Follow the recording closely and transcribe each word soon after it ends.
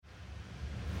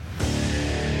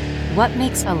What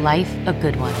makes a life a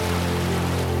good one?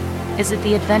 Is it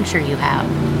the adventure you have?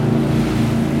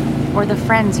 Or the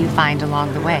friends you find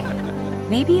along the way?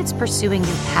 Maybe it's pursuing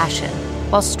your passion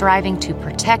while striving to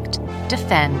protect,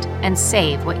 defend, and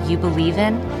save what you believe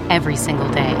in every single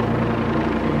day.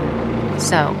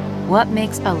 So, what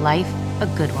makes a life a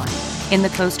good one? In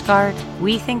the Coast Guard,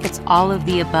 we think it's all of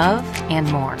the above and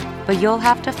more, but you'll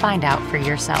have to find out for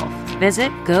yourself.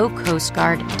 Visit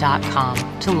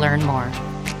gocoastguard.com to learn more.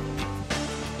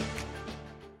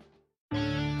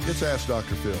 It's Ask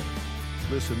Dr. Phil.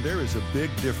 Listen, there is a big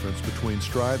difference between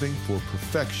striving for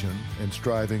perfection and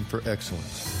striving for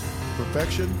excellence.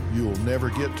 Perfection you'll never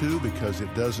get to because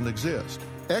it doesn't exist.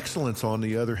 Excellence, on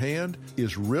the other hand,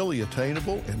 is really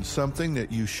attainable and something that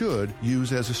you should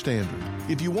use as a standard.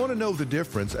 If you want to know the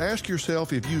difference, ask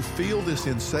yourself if you feel this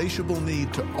insatiable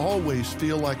need to always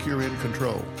feel like you're in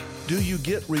control. Do you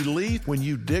get relief when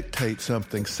you dictate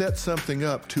something, set something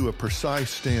up to a precise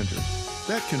standard?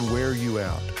 That can wear you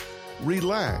out.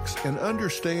 Relax and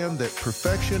understand that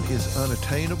perfection is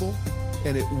unattainable,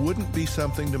 and it wouldn't be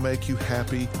something to make you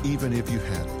happy even if you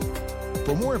had it.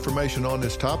 For more information on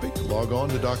this topic, log on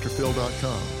to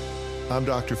drphil.com. I'm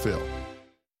Dr. Phil.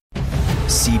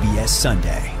 CBS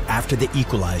Sunday, after The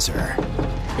Equalizer.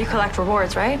 You collect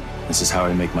rewards, right? This is how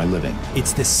I make my living.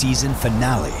 It's the season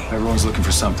finale. Everyone's looking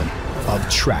for something. Of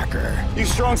Tracker. You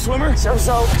strong swimmer?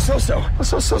 So-so.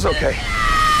 So-so's okay.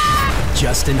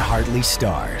 Justin Hartley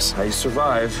stars. How you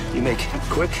survive, you make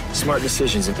quick, smart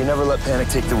decisions, and you never let panic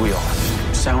take the wheel.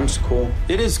 Sounds cool.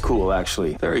 It is cool,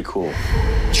 actually. Very cool.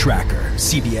 Tracker,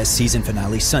 CBS season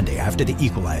finale Sunday after The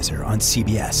Equalizer on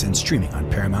CBS and streaming on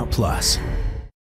Paramount+.